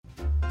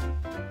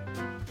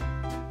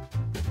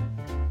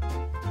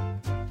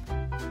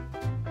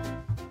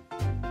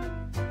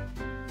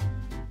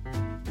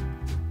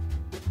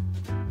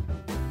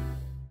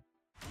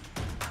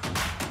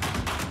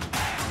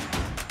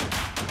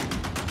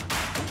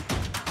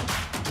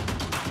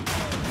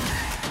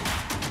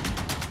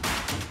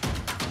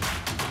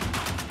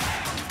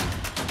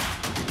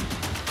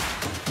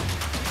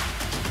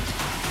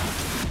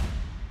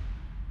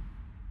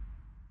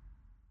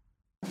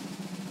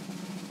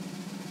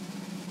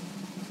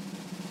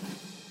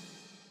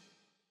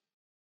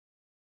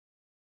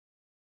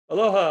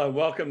Aloha, and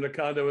welcome to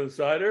Condo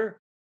Insider,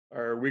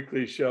 our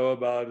weekly show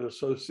about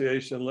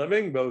association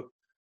living, both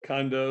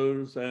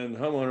condos and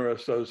homeowner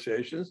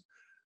associations.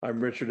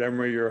 I'm Richard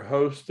Emery, your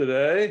host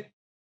today.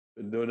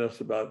 Been doing this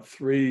about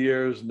 3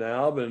 years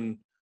now. The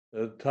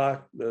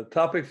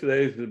topic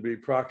today is going to be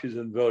proxies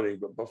and voting.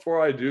 But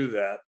before I do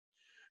that,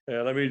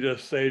 let me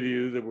just say to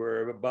you that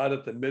we're about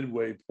at the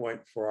midway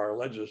point for our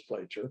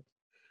legislature.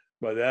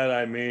 By that,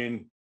 I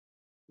mean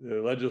the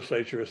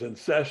legislature is in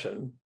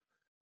session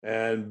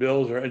and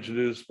bills are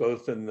introduced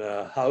both in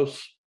the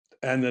House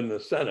and in the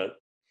Senate.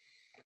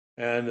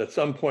 And at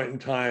some point in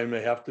time,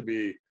 they have to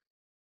be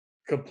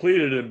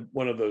completed in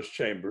one of those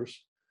chambers,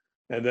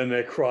 and then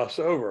they cross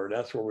over. And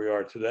that's where we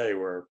are today,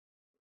 where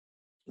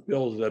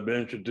bills that have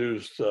been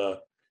introduced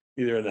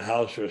either in the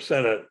House or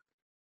Senate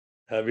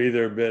have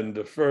either been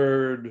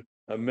deferred,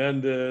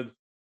 amended,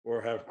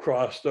 or have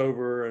crossed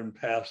over and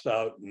passed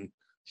out in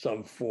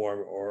some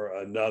form or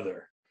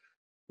another.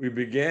 We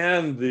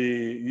began the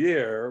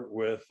year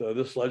with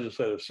this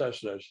legislative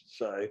session, I should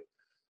say,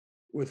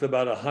 with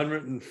about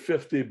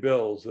 150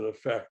 bills that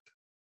affect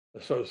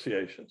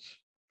associations.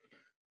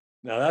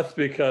 Now, that's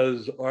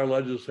because our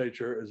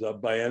legislature is a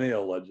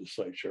biennial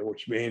legislature,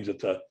 which means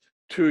it's a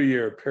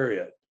 2-year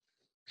period.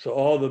 So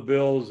all the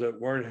bills that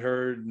weren't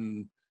heard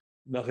and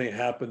nothing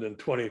happened in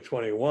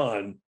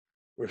 2021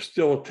 were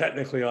still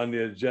technically on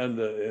the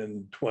agenda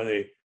in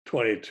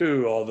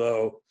 2022,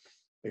 although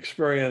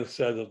experience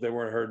says that they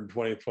weren't heard in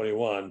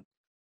 2021,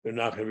 they're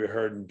not going to be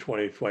heard in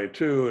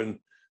 2022. And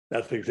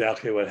that's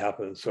exactly what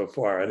happened so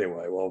far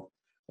anyway. Well,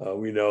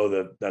 we know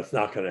that that's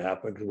not going to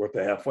happen because we're at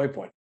the halfway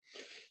point.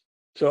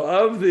 So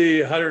of the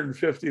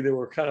 150 that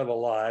were kind of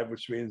alive,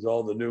 which means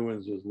all the new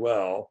ones as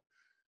well,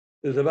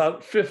 there's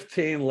about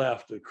 15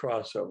 left at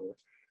crossover,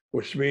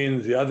 which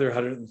means the other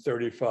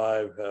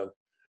 135 have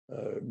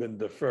been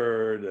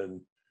deferred and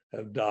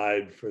have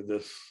died for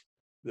this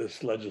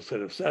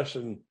legislative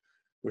session,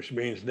 which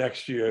means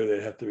next year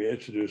they have to be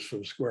introduced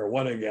from square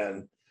one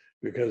again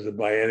because the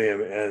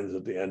biennium ends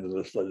at the end of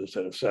this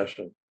legislative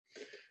session.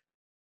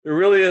 There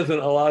really isn't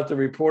a lot to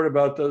report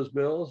about those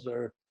bills.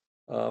 There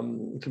are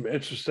some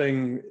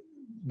interesting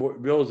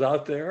bills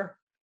out there,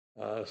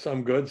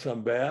 some good,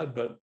 some bad,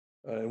 but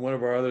in one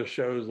of our other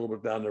shows a little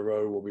bit down the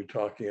road, we'll be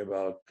talking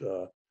about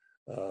the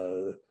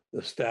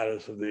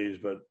status of these,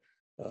 but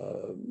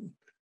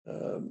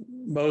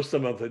most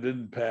of them, if they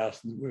didn't pass,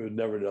 we would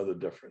never know the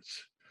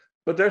difference.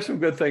 But there's some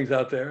good things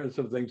out there and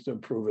some things to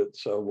improve it.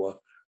 So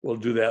we'll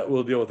do that.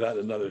 We'll deal with that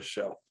in another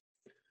show.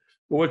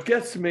 But what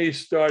gets me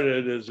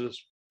started is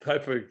this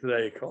topic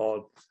today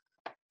called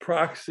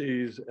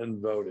proxies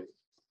and voting.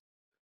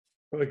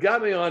 What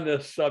got me on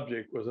this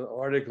subject was an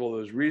article that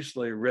was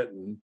recently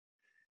written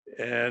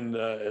in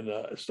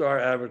a Star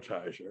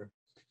Advertiser.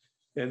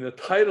 And the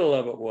title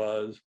of it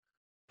was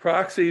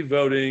Proxy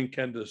Voting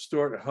Can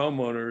Distort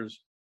Homeowners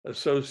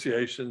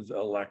Association's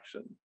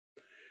Election.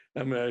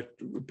 I'm going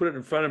to put it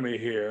in front of me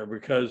here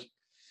because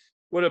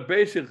what it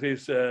basically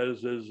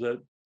says is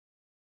that,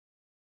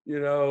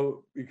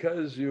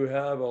 because you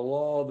have a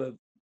law that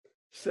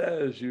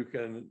says you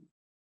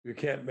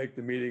can't make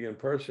the meeting in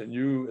person,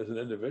 you as an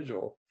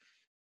individual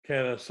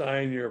can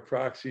assign your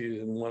proxies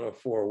in one of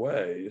 4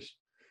 ways.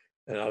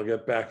 And I'll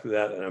get back to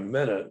that in a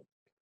minute.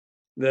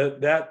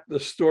 That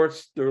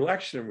distorts the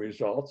election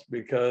results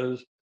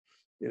because,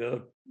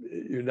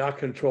 you're not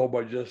controlled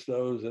by just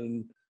those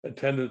in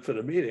attendance at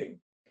a meeting.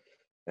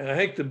 And I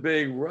think the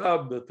big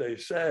rub that they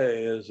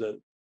say is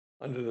that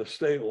under the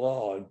state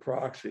law and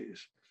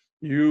proxies,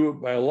 you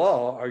by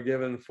law are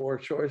given 4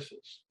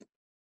 choices.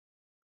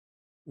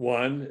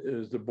 One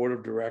is the board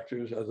of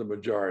directors as a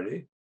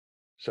majority.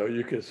 So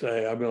you could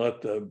say, I'm going to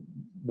let the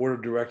board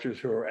of directors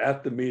who are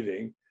at the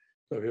meeting.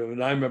 So if you have a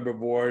 9-member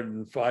board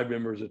and 5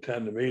 members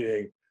attend the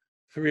meeting,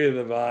 3 of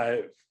the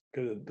 5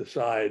 could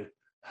decide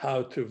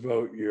how to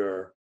vote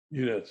your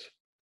units,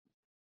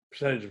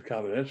 percentage of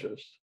common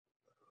interest.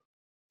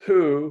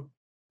 2,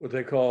 what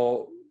they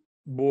call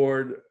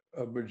board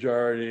of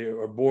majority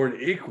or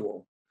board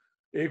equal.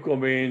 Equal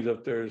means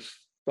if there's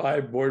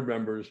 5 board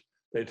members,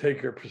 they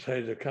take your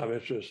percentage of common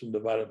interest and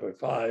divide it by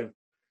 5.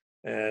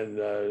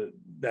 And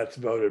that's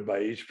voted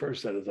by each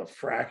person as a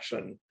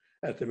fraction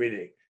at the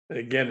meeting. And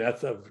again,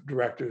 that's of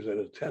directors in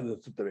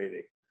attendance at the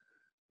meeting.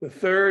 The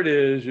third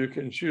is you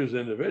can choose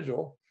an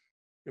individual.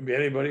 It can be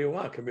anybody you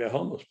want. It can be a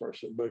homeless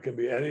person, but it can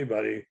be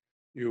anybody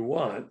you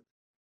want.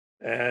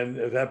 And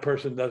if that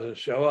person doesn't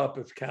show up,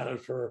 it's counted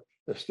for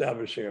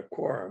establishing a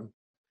quorum.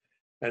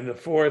 And the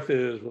fourth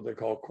is what they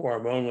call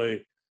quorum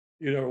only.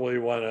 You don't really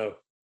want to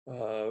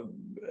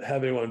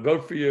have anyone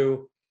vote for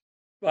you,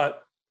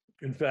 but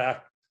in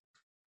fact,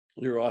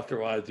 you're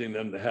authorizing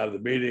them to have the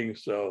meeting.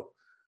 So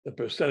the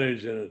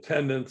percentage in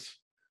attendance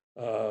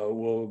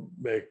will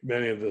make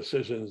many of the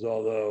decisions,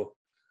 although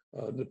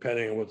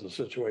depending on what the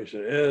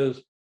situation is.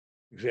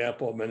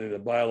 Example, many of the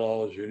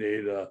bylaws, you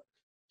need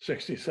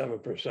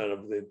 67%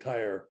 of the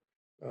entire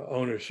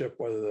ownership,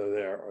 whether they're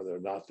there or they're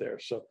not there.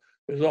 So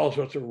there's all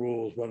sorts of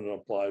rules when it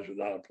applies or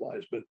not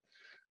applies. But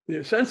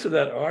the sense of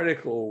that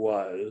article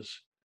was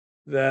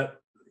that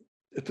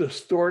it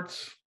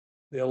distorts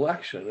the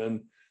election.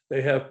 And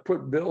they have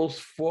put bills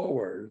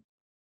forward,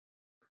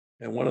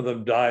 and one of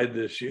them died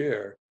this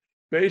year,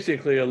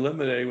 basically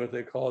eliminating what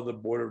they call the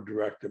board of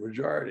director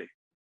majority.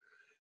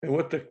 And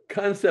what the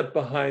concept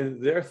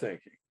behind their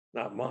thinking,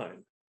 not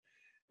mine,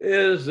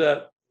 is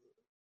that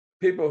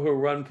people who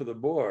run for the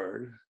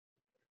board,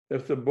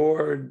 if the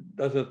board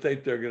doesn't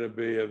think they're going to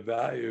be of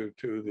value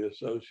to the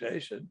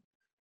association,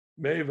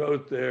 may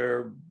vote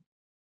their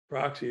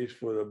proxies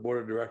for the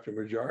board of director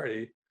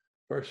majority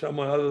for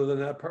someone other than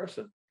that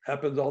person.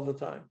 Happens all the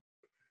time.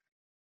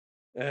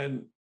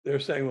 And they're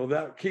saying, well,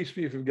 that keeps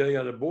me from getting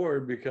on the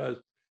board, because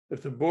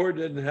if the board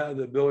didn't have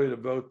the ability to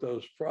vote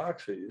those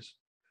proxies,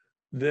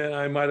 then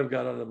I might have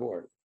got on the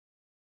board.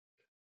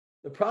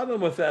 The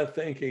problem with that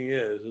thinking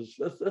is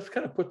let's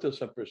kind of put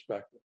this in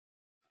perspective.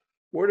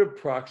 Where do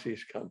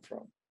proxies come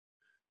from?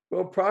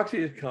 Well,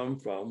 proxies come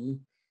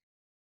from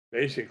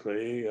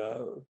basically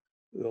the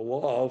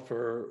law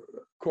for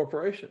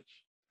corporations.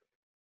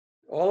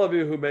 All of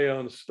you who may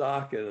own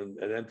stock in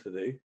an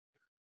entity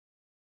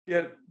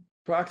get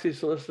proxy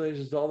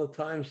solicitations all the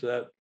time, so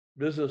that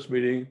business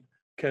meeting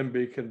can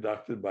be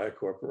conducted by a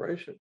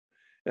corporation.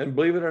 And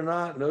believe it or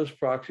not, in those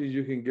proxies,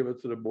 you can give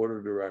it to the board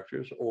of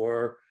directors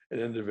or an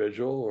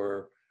individual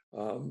or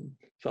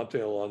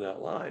something along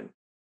that line.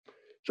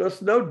 So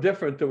it's no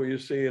different than what you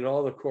see in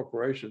all the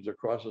corporations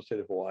across the state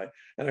of Hawaii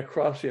and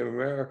across the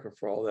America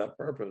for all that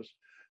purpose,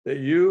 that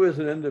you as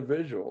an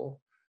individual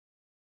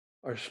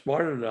are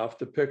smart enough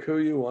to pick who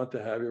you want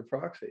to have your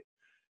proxy.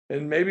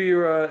 And maybe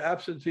you're an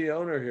absentee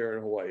owner here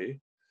in Hawaii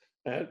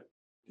and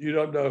you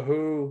don't know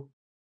who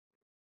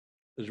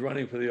is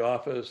running for the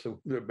office, who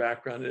their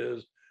background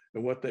is,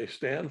 and what they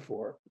stand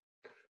for.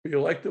 But you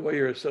like the way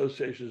your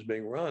association is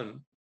being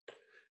run,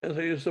 and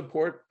so you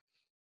support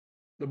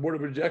the board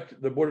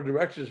of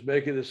directors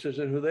make a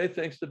decision who they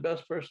think is the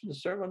best person to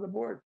serve on the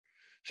board.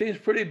 Seems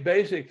pretty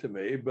basic to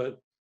me, but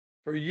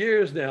for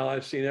years now,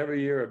 I've seen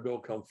every year a bill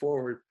come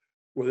forward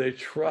where they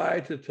try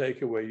to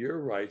take away your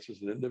rights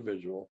as an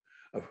individual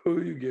of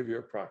who you give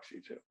your proxy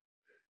to.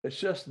 It's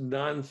just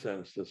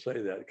nonsense to say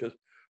that, because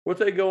what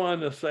they go on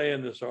to say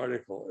in this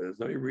article is,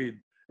 let me read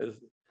as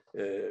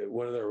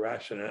one of their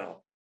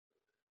rationale.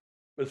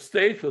 But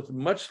states with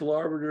much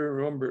larger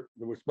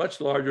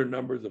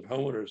numbers of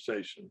homeowner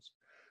stations,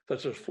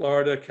 such as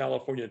Florida,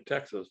 California, and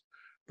Texas,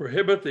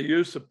 prohibit the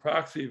use of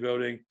proxy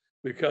voting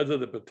because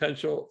of the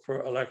potential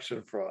for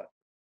election fraud.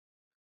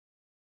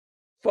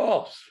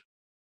 False.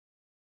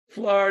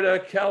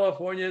 Florida,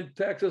 California, and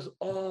Texas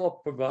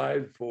all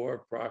provide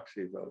for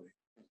proxy voting.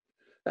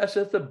 That's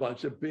just a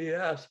bunch of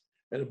BS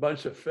and a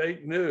bunch of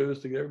fake news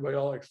to get everybody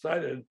all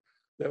excited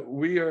that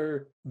we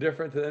are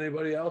different than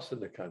anybody else in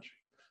the country.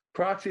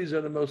 Proxies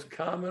are the most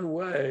common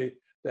way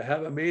to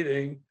have a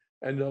meeting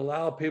and to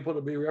allow people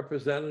to be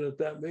represented at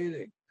that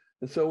meeting.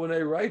 And so when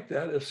they write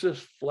that, it's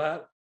just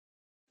flat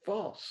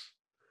false.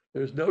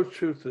 There's no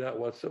truth to that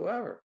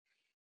whatsoever.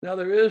 Now,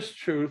 there is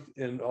truth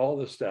in all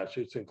the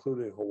statutes,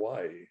 including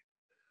Hawaii,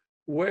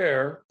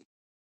 where,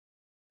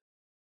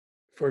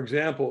 for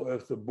example,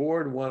 if the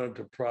board wanted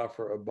to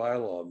proffer a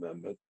bylaw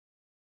amendment,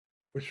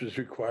 which was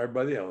required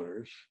by the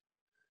owners,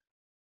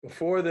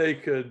 before they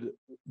could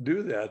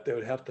do that, they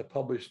would have to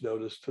publish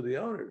notice to the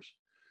owners.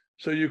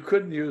 So you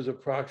couldn't use a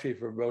proxy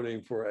for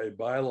voting for a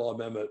bylaw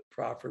amendment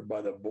proffered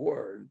by the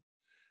board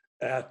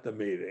at the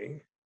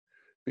meeting,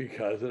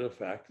 because of the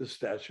fact the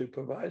statute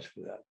provides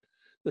for that.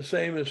 The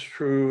same is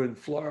true in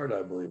Florida,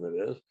 I believe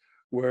it is,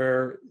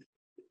 where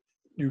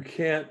you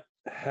can't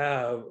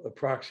have a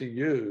proxy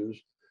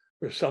used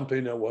for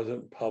something that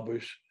wasn't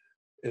published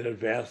in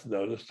advance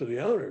notice to the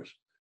owners.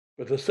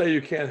 But to say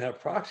you can't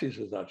have proxies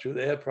is not true.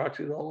 They have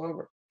proxies all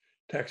over,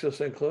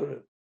 Texas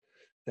included.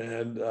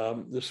 And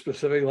the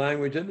specific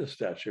language in the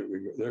statute,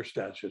 their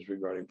statutes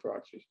regarding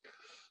proxies.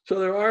 So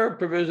there are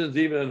provisions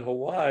even in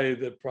Hawaii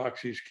that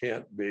proxies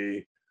can't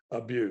be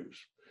abused.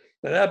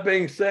 Now, that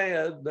being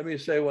said, let me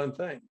say one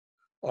thing.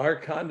 Our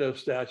condo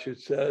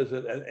statute says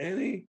that at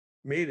any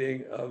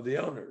meeting of the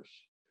owners,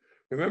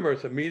 remember,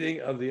 it's a meeting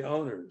of the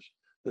owners,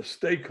 the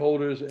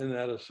stakeholders in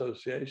that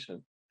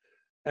association,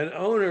 an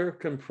owner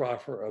can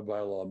proffer a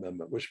bylaw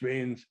amendment, which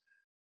means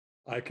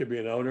I could be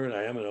an owner, and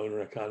I am an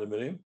owner in a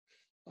condominium.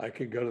 I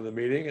can go to the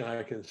meeting and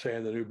I can say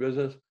in the new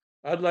business,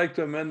 I'd like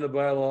to amend the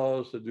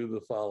bylaws to do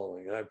the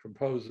following. And I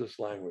propose this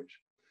language.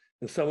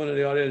 And someone in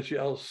the audience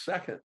yells,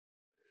 second.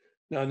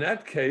 Now, in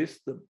that case,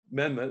 the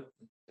amendment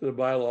to the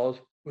bylaws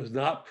was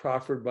not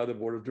proffered by the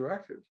board of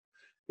directors.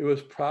 It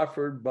was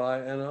proffered by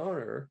an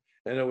owner,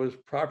 and it was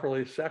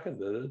properly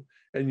seconded.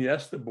 And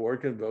yes, the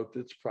board can vote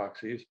its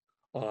proxies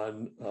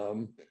on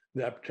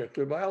that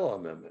particular bylaw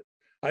amendment.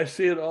 I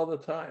see it all the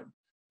time,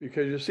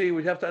 because you see,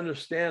 we have to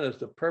understand is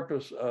the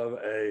purpose of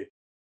a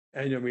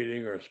annual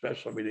meeting or a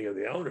special meeting of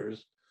the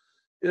owners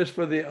is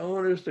for the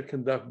owners to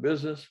conduct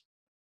business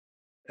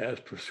as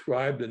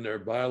prescribed in their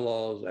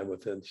bylaws and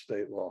within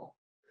state law.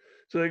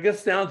 So it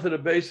gets down to the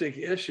basic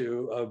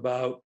issue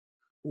about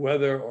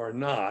whether or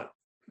not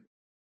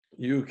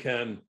you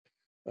can,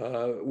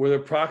 whether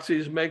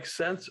proxies make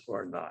sense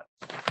or not.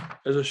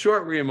 as a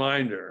short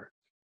reminder,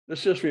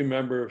 let's just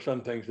remember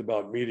some things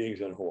about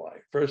meetings in Hawaii.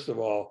 First of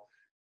all,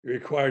 you're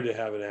required to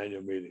have an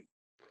annual meeting.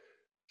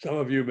 Some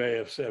of you may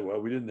have said,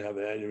 well, we didn't have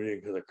an annual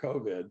meeting because of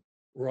COVID.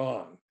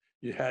 Wrong.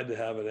 You had to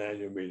have an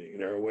annual meeting.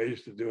 And there are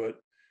ways to do it.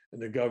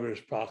 And the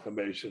governor's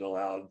proclamation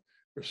allowed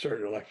for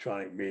certain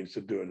electronic means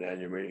to do an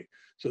annual meeting.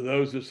 So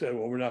those who said,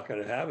 well, we're not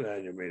going to have an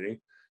annual meeting,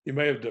 you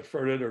may have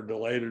deferred it or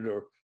delayed it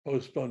or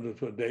postponed it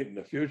to a date in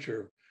the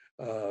future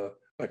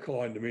by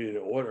calling the meeting to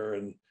order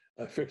and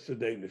fix the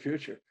date in the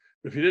future.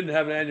 But if you didn't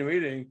have an annual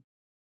meeting,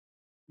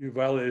 you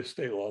violated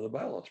state law and the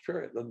bylaws,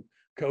 period. And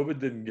COVID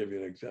didn't give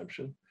you an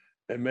exemption.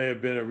 It may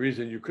have been a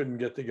reason you couldn't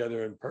get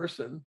together in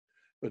person,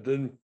 but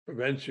didn't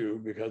prevent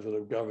you because of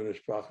the governor's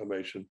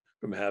proclamation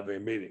from having a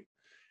meeting.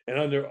 And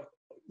under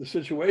the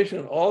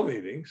situation, all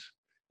meetings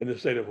in the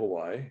state of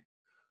Hawaii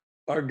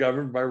are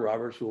governed by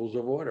Robert's Rules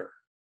of Order.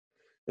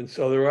 And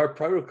so there are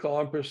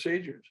protocol and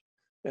procedures.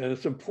 And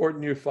it's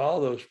important you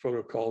follow those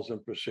protocols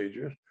and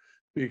procedures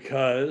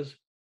because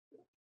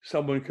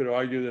someone could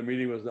argue the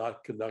meeting was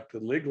not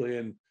conducted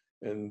legally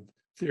and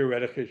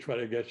theoretically try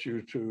to get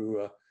you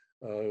to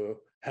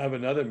have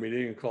another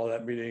meeting and call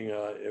that meeting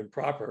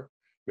improper.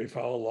 We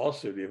file a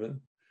lawsuit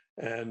even.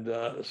 And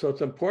so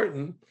it's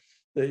important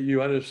that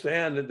you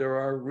understand that there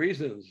are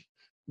reasons.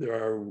 There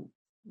are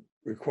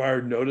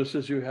required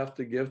notices you have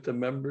to give to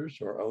members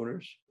or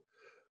owners.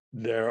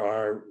 There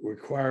are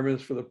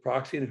requirements for the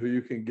proxy and who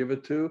you can give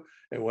it to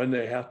and when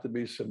they have to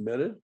be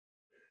submitted.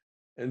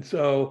 And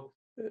so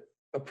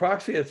a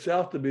proxy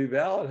itself, to be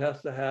valid,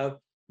 has to have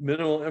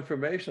minimal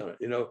information on it.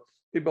 You know,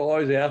 people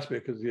always ask me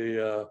because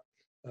the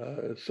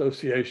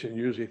association,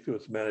 usually through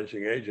its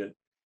managing agent,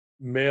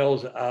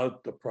 mails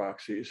out the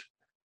proxies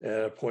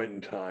at a point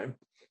in time.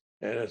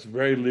 And it's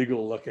very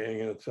legal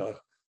looking, and it's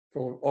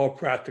for all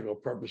practical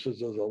purposes,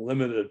 there's a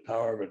limited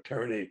power of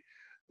attorney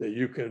that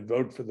you can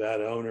vote for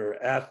that owner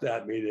at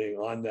that meeting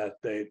on that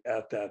date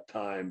at that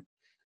time.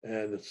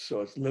 And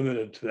so it's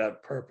limited to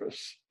that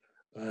purpose.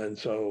 And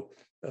so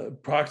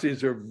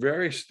proxies are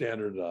very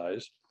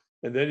standardized.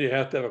 And then you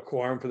have to have a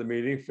quorum for the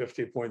meeting,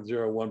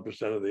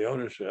 50.01% of the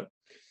ownership.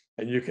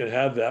 And you can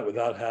have that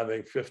without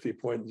having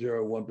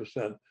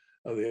 50.01%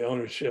 of the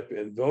ownership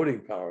in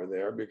voting power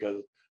there, because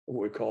of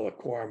what we call a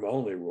quorum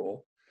only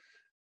rule.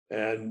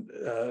 And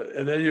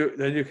then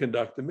you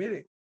conduct the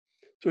meeting.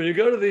 So when you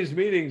go to these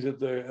meetings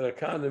at a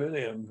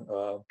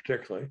condominium,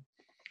 particularly,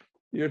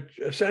 you're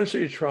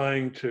essentially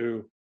trying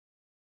to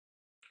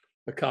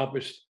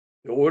accomplish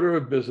the order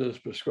of business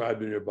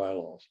prescribed in your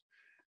bylaws.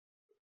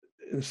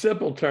 In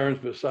simple terms,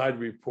 beside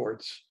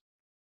reports,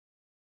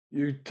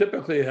 you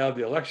typically have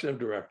the election of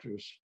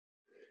directors.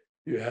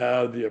 You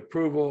have the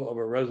approval of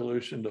a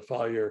resolution to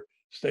file your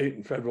state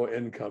and federal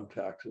income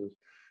taxes.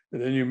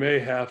 And then you may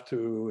have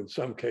to, in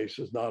some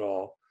cases, not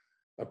all,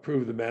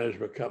 approve the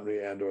management company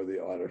and or the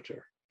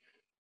auditor.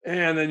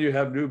 And then you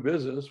have new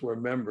business where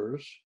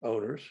members,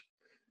 owners,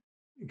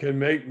 can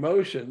make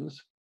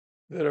motions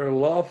that are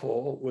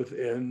lawful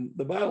within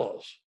the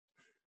bylaws.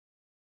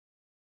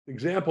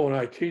 Example, when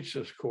I teach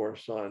this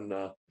course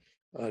on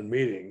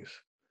meetings,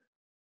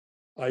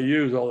 I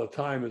use all the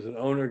time as an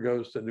owner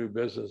goes to new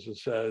business and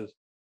says,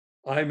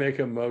 I make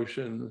a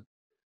motion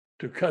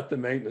to cut the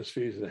maintenance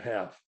fees in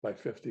half by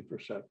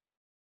 50%.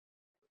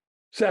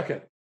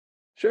 Second,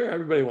 sure,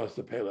 everybody wants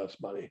to pay less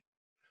money.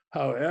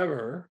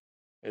 However,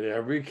 in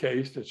every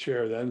case, the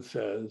chair then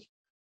says,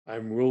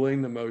 I'm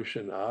ruling the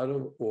motion out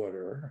of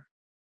order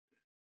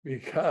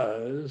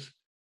because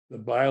the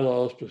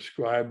bylaws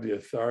prescribe the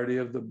authority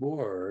of the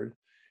board,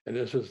 and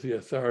this is the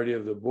authority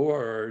of the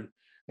board,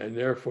 and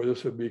therefore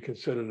this would be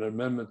considered an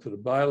amendment to the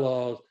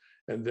bylaws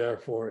and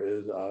therefore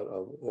is out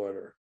of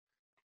order.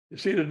 You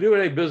see, to do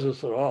any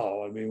business at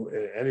all, I mean,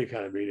 any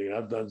kind of meeting,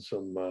 I've done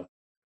some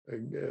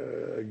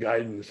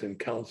guidance and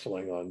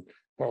counseling on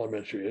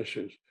parliamentary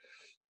issues.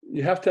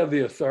 You have to have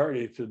the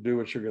authority to do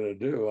what you're going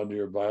to do under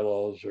your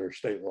bylaws or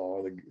state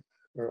law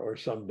or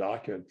some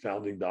document,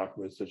 founding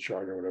documents, the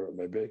charter, whatever it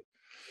may be.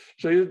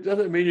 So it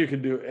doesn't mean you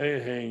can do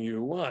anything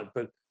you want,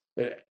 but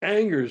it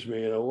angers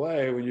me in a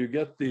way when you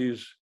get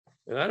these,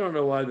 and I don't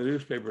know why the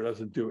newspaper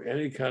doesn't do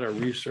any kind of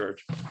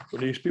research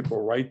when these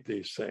people write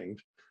these things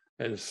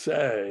and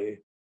say,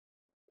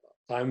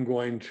 I'm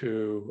going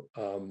to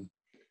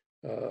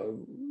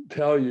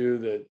tell you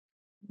that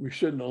we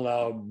shouldn't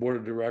allow board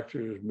of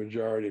directors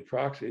majority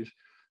proxies.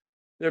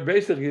 They're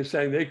basically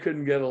saying they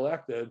couldn't get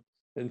elected.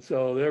 And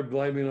so they're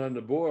blaming on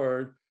the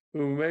board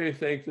who may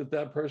think that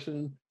that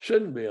person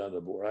shouldn't be on the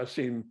board. I've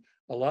seen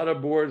a lot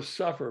of boards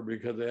suffer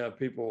because they have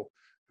people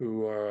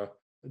who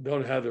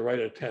don't have the right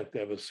intent. They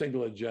have a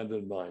single agenda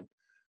in mind.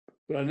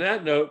 But on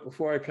that note,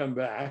 before I come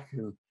back,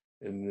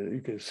 and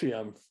you can see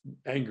I'm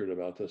angered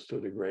about this to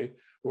a degree,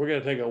 we're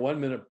going to take a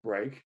 1-minute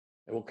break,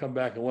 and we'll come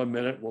back in 1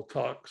 minute. We'll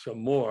talk some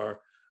more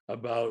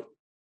about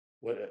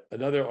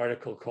another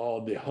article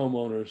called The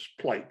Homeowner's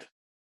Plight.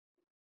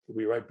 We'll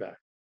be right back.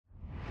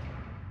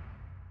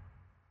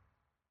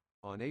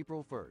 On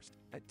April 1st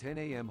at 10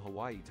 a.m.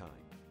 Hawaii time,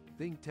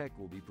 ThinkTech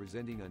will be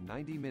presenting a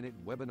 90-minute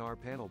webinar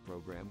panel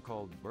program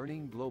called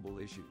Burning Global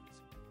Issues.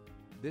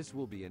 This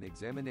will be an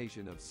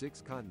examination of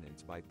 6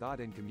 continents by thought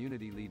and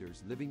community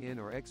leaders living in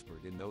or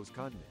expert in those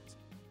continents,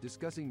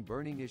 discussing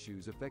burning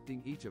issues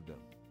affecting each of them,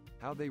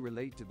 how they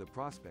relate to the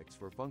prospects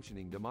for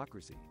functioning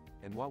democracy,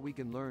 and what we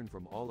can learn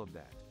from all of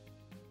that.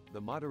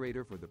 The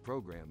moderator for the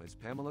program is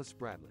Pamela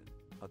Spratlin,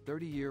 a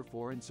 30-year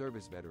foreign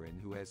service veteran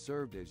who has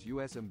served as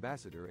U.S.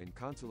 ambassador and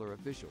consular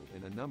official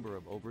in a number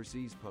of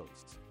overseas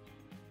posts.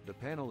 The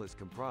panel is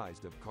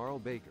comprised of Carl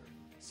Baker,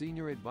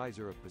 Senior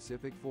Advisor of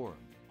Pacific Forum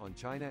on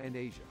China and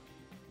Asia,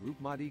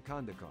 Rupmati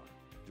Kandakar,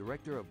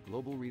 Director of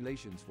Global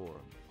Relations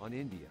Forum on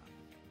India,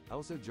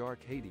 Elsa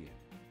Jark-Hadian,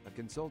 a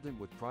consultant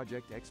with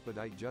Project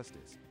Expedite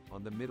Justice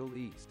on the Middle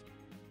East,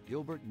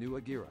 Gilbert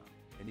Nuagira,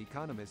 an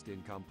economist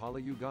in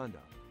Kampala,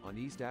 Uganda, on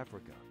East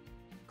Africa,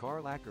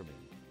 Carl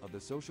Ackerman, of the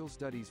Social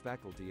Studies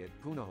faculty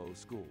at Punahou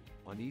School,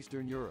 on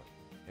Eastern Europe,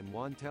 and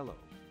Juan Tello,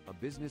 a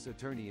business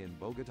attorney in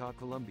Bogota,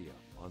 Colombia,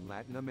 on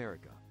Latin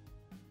America.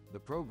 The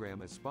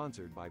program is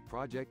sponsored by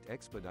Project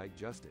Expedite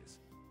Justice.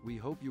 We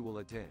hope you will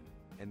attend,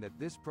 and that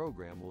this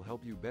program will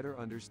help you better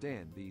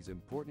understand these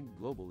important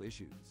global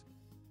issues.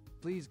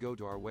 Please go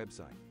to our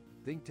website,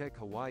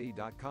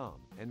 thinktechhawaii.com,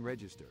 and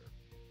register.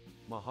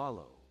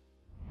 Mahalo.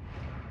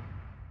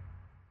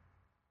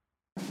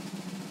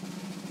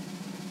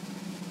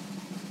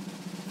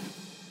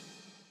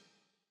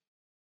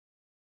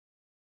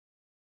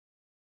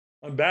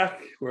 I'm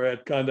back. We're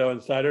at Condo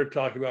Insider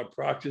talking about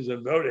proxies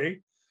and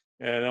voting.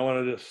 And I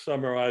want to just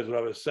summarize what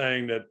I was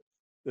saying, that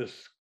this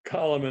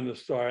column in the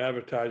Star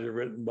Advertiser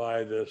written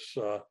by this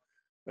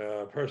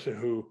person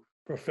who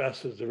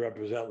professes to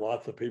represent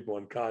lots of people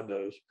in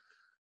condos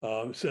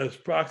says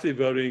proxy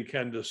voting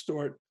can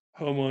distort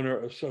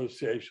homeowner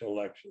association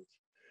elections.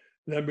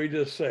 Let me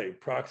just say,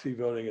 proxy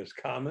voting is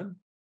common.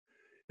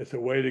 It's a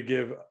way to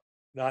give,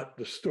 not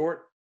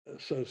distort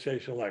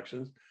association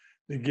elections,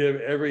 to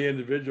give every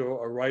individual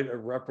a right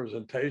of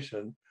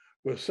representation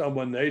with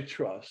someone they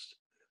trust.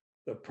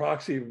 The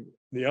proxy,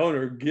 the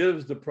owner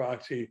gives the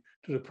proxy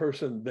to the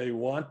person they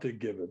want to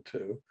give it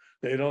to.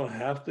 They don't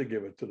have to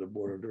give it to the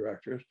board of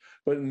directors.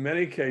 But in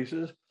many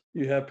cases,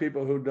 you have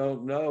people who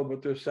don't know,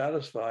 but they're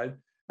satisfied,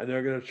 and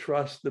they're going to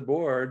trust the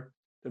board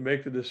to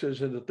make the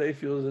decision that they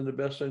feel is in the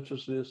best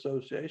interest of the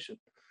association.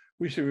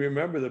 We should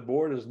remember the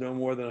board is no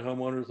more than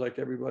homeowners like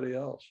everybody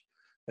else.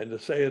 And to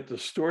say it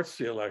distorts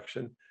the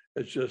election,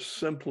 it's just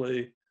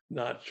simply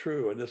not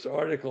true. And this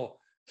article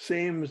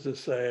seems to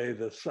say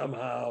that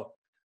somehow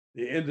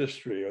the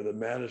industry or the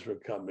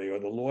management company or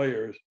the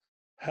lawyers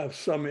have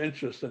some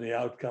interest in the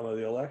outcome of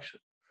the election.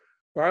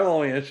 Our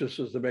only interest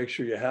is to make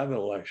sure you have an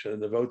election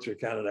and the votes are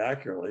counted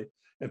accurately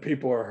and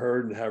people are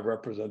heard and have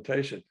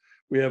representation.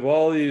 We have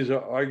all these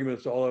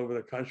arguments all over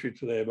the country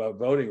today about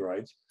voting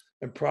rights,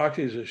 and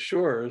proxies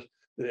assures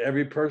that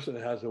every person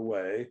has a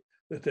way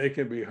that they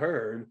can be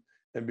heard.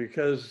 And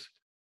because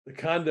the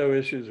condo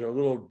issues are a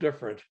little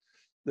different,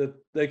 that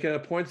they can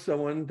appoint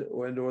someone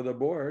or the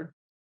board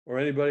or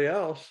anybody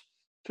else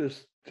to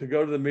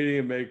go to the meeting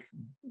and make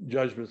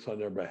judgments on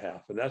their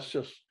behalf. And that's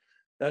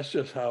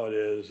just how it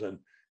is. And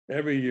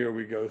every year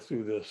we go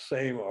through this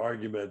same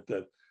argument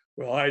that,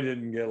 well, I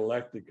didn't get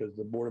elected because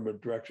the board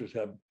of directors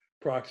have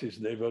proxies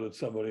and they voted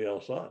somebody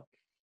else on.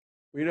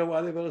 You know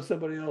why they voted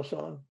somebody else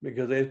on?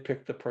 Because they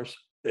picked the person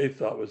they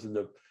thought was in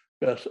the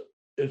best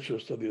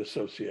interest of the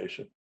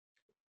association.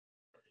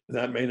 And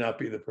that may not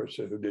be the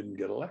person who didn't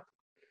get elected.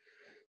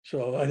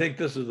 So I think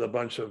this is a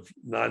bunch of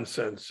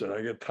nonsense, and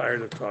I get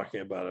tired of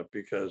talking about it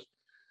because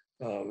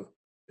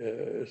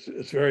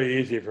it's very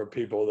easy for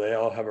people. They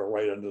all have a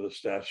right under the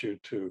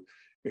statute to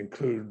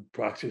include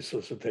proxy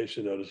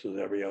solicitation notices.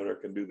 Every owner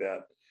can do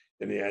that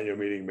in the annual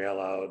meeting mail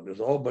out. There's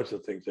a whole bunch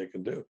of things they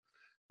can do.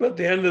 But at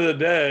the end of the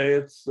day,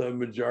 it's the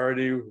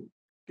majority who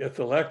gets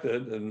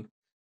elected. And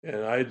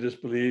I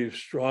just believe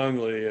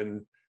strongly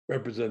in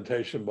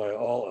representation by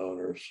all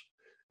owners,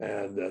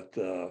 and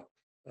that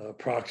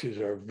proxies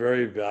are a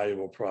very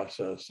valuable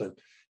process. And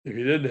if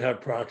you didn't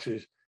have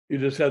proxies, you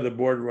just had the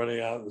board running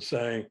out and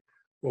saying,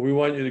 well, we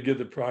want you to give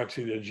the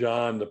proxy to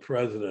John, the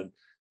president,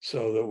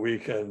 so that we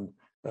can,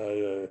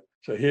 so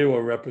he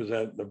will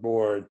represent the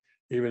board,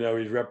 even though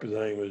he's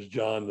representing as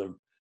John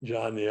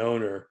the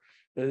owner.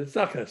 And it's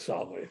not going to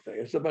solve anything.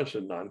 It's a bunch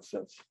of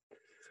nonsense.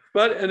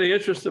 But in the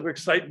interest of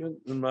excitement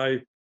and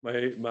my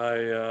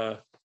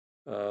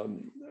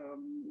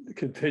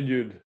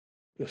continued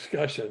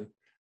discussion,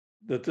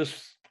 that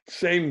this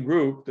same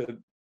group that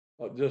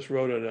just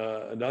wrote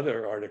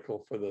another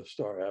article for the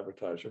Star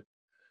Advertiser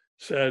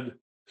said,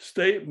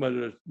 state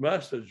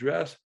must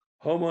address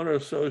homeowner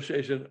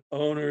association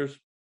owners'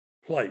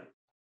 plight,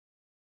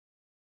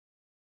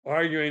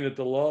 arguing that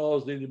the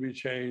laws need to be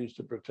changed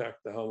to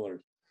protect the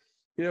homeowners.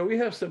 You know, we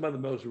have some of the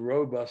most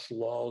robust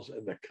laws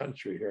in the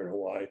country here in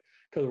Hawaii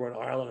because we're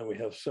an island and we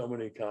have so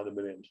many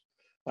condominiums.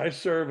 I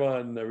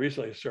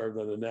recently served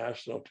on the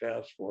National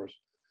Task Force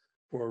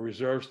for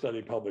Reserve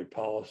Study Public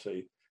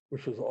Policy,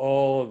 which was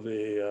all of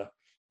the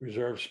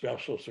reserve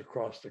specialists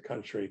across the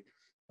country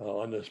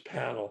on this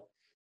panel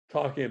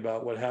talking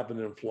about what happened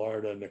in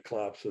Florida and the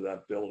collapse of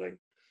that building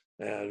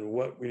and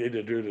what we need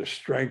to do to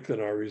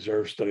strengthen our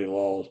reserve study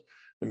laws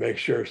and make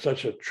sure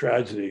such a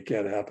tragedy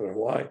can't happen in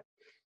Hawaii.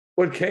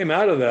 What came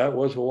out of that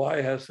was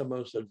Hawaii has the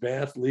most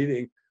advanced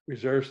leading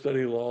reserve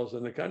study laws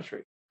in the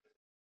country.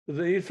 Does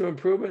it need some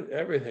improvement?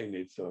 Everything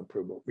needs some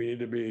improvement. We need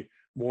to be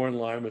more in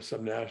line with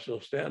some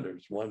national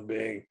standards. One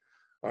being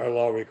our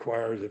law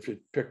requires if you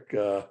pick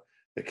the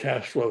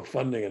cash flow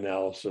funding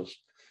analysis,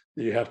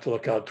 you have to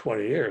look out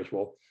 20 years.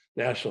 Well,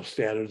 national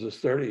standards is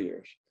 30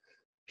 years.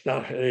 It's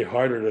not any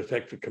harder to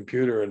take the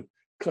computer and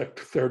click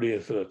 30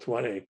 instead of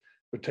 20. It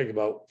would take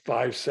about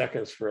 5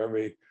 seconds for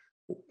every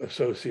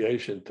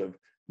association to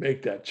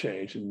make that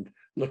change and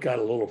look out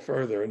a little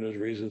further. And there's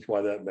reasons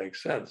why that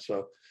makes sense.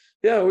 So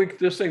yeah,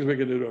 there's things we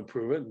can do to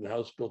improve it. And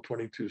House Bill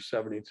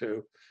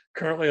 2272,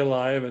 currently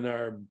alive in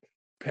our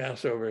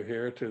passover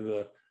here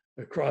to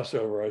the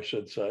crossover, I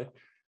should say,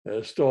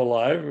 still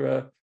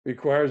alive,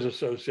 requires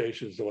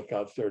associations to look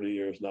out 30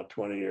 years, not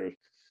 20 years,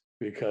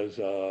 because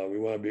we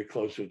want to be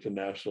closer to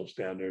national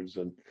standards.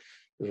 And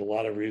there's a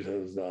lot of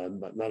reasons,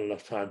 not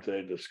enough time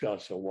today to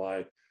discuss on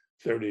why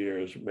 30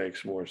 years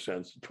makes more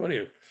sense than 20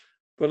 years.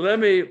 But let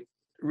me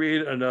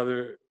read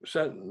another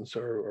sentence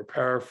or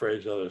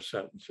paraphrase another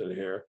sentence in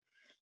here.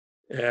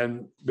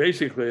 And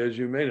basically, as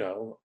you may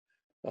know,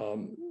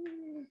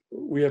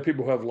 we have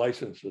people who have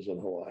licenses in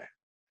Hawaii.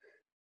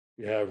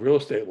 You have real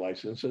estate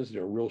licenses,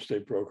 a real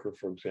estate broker,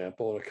 for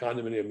example, and a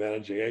condominium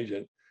managing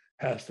agent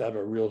has to have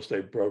a real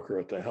estate broker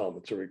at the helm.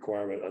 It's a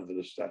requirement under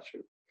the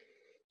statute.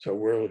 So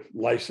we're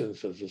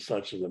licensed as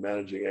such as a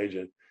managing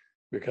agent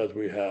because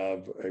we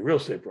have a real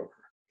estate broker.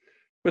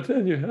 But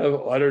then you have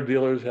auto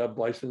dealers have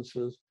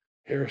licenses,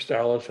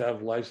 hairstylists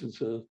have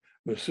licenses,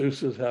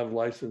 masseuses have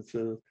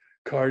licenses,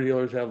 car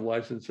dealers have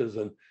licenses,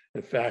 and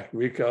in fact,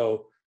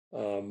 RICO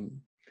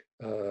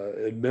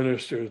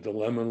administers the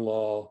Lemon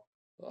Law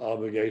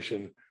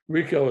obligation.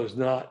 RICO is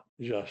not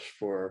just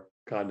for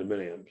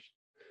condominiums.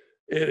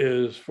 It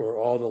is for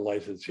all the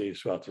licensees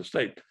throughout the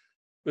state.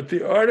 But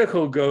the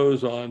article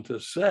goes on to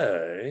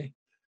say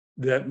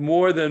that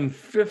more than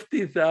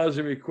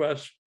 50,000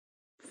 requests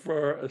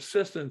for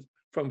assistance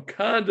from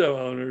condo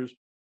owners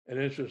and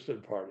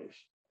interested parties.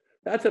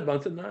 That's a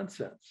bunch of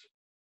nonsense.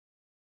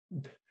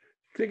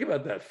 Think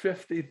about that,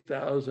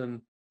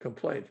 50,000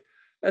 complaints.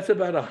 That's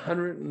about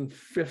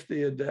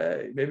 150 a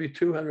day, maybe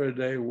 200 a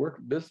day work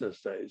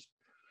business days.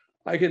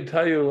 I can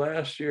tell you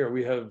last year,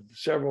 we have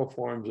several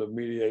forms of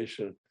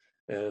mediation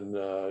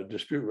and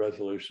dispute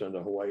resolution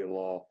under Hawaii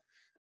law.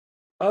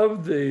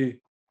 Of the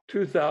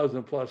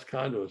 2,000 plus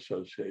condo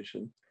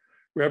associations,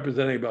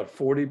 representing about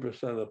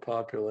 40% of the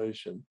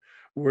population,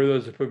 where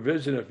there's a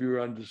provision if you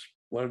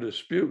want to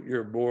dispute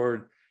your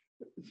board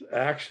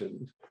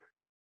actions,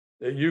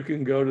 that you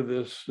can go to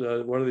this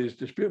one of these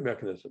dispute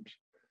mechanisms.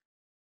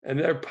 And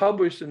they're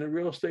published in the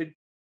Real Estate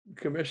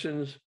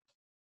Commission's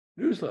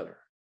newsletter.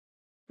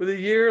 For the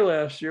year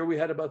last year, we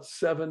had about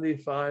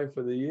 75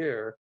 for the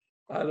year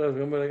out of,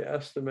 I'm going to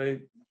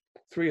estimate,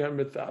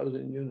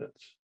 300,000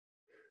 units.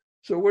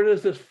 So where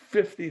does this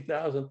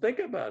 50,000, think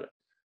about it.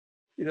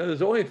 You know,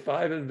 there's only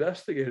 5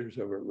 investigators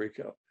over at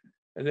RICO,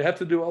 and they have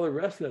to do all the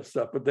rest of that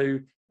stuff, but they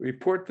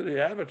report to the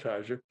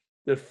advertiser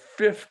that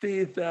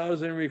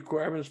 50,000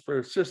 requirements for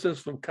assistance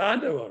from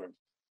condo owners.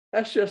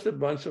 That's just a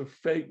bunch of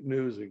fake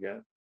news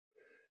again.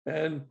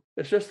 And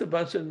it's just a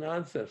bunch of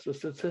nonsense. The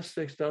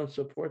statistics don't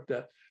support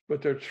that,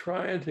 but they're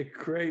trying to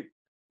create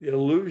the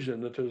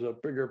illusion that there's a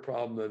bigger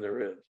problem than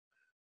there is.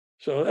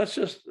 So that's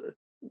just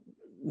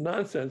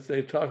nonsense.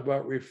 They talk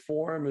about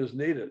reform is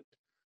needed.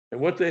 And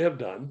what they have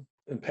done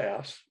in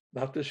past,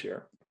 not this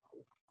year,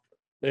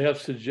 they have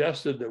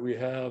suggested that we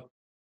have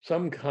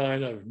some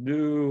kind of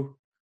new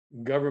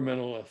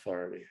governmental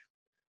authority.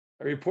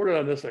 I reported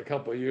on this a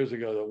couple of years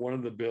ago that one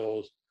of the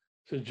bills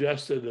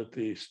suggested that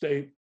the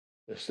state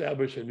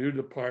establish a new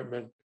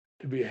department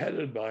to be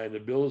headed by, and the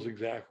bill's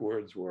exact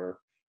words were,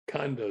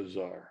 condo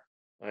czar.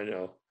 I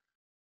know.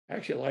 I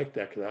actually like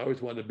that because I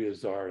always wanted to be a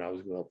czar and I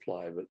was going to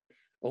apply, but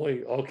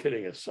only all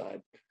kidding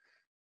aside.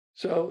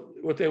 So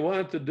what they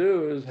wanted to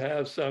do is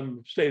have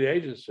some state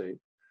agency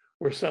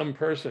where some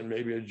person,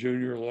 maybe a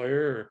junior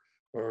lawyer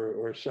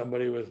or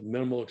somebody with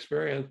minimal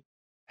experience,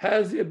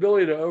 has the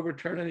ability to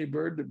overturn any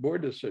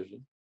board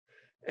decision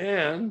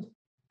and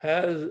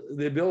has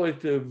the ability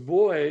to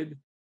void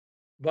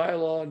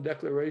bylaw and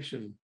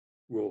declaration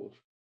rules,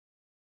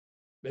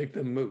 make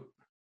them moot.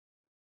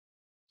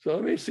 So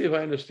let me see if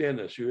I understand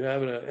this. You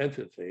have an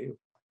entity,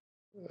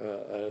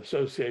 an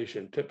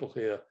association,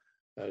 typically a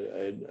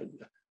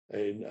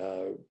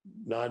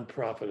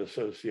nonprofit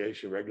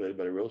association regulated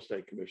by the Real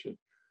Estate Commission,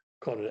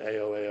 called an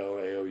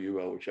AOAO,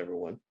 AOUO, whichever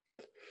one.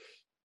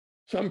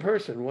 One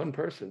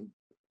person,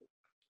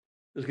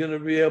 is going to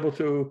be able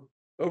to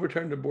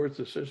overturn the board's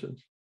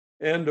decisions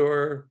and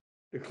or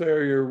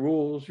declare your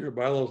rules, your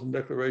bylaws and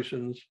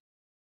declarations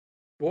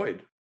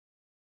void.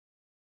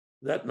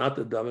 That's not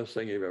the dumbest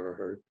thing you've ever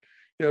heard.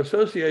 You know,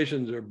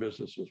 associations are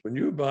businesses. When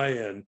you buy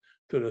in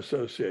to an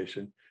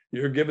association,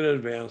 you're given in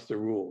advance the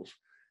rules.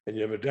 and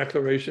you have a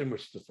declaration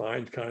which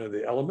defines kind of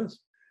the elements,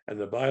 and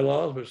the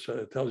bylaws, which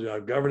tells you how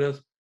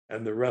governance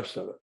and the rest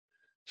of it.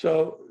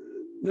 So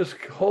this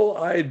whole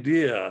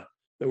idea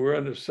that we're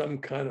under some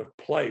kind of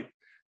plight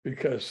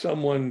because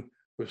someone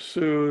was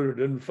sued or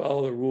didn't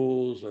follow the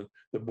rules and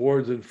the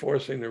board's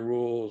enforcing the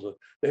rules and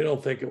they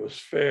don't think it was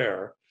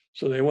fair,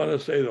 so they want to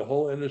say the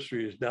whole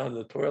industry is down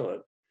the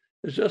toilet,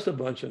 it's just a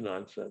bunch of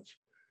nonsense.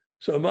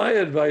 So my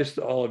advice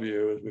to all of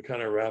you as we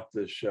kind of wrap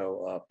this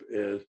show up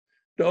is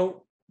don't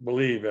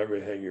believe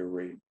everything you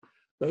read.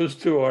 Those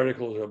two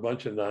articles are a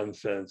bunch of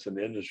nonsense and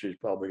the industry is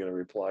probably going to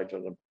reply to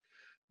them.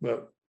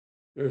 But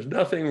there's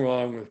nothing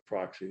wrong with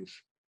proxies.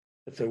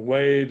 It's a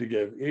way to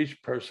give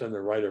each person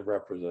the right of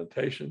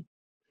representation,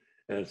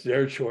 and it's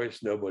their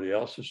choice, nobody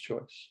else's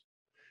choice.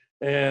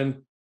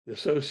 And the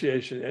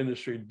association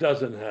industry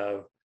doesn't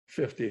have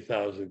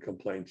 50,000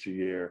 complaints a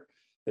year.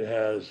 It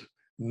has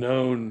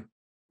known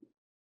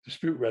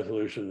dispute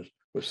resolutions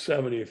with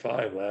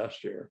 75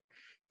 last year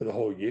for the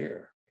whole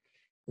year.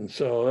 And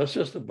so that's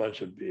just a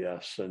bunch of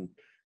BS.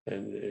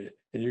 And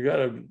you got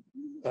to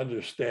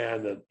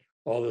understand that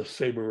all this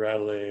saber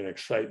rattling and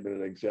excitement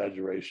and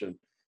exaggeration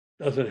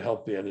doesn't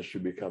help the industry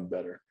become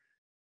better.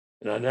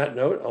 And on that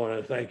note, I want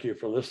to thank you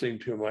for listening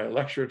to my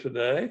lecture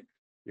today.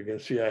 You can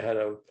see I had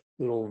a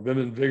little vim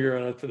and vigor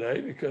on it today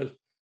because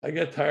I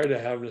get tired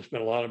of having to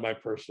spend a lot of my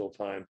personal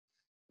time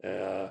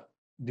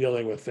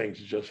dealing with things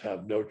that just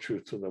have no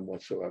truth to them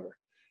whatsoever.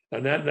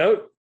 On that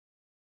note,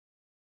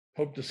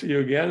 hope to see you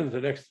again in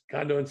the next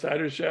Condo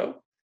Insider Show,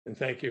 and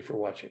thank you for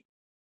watching.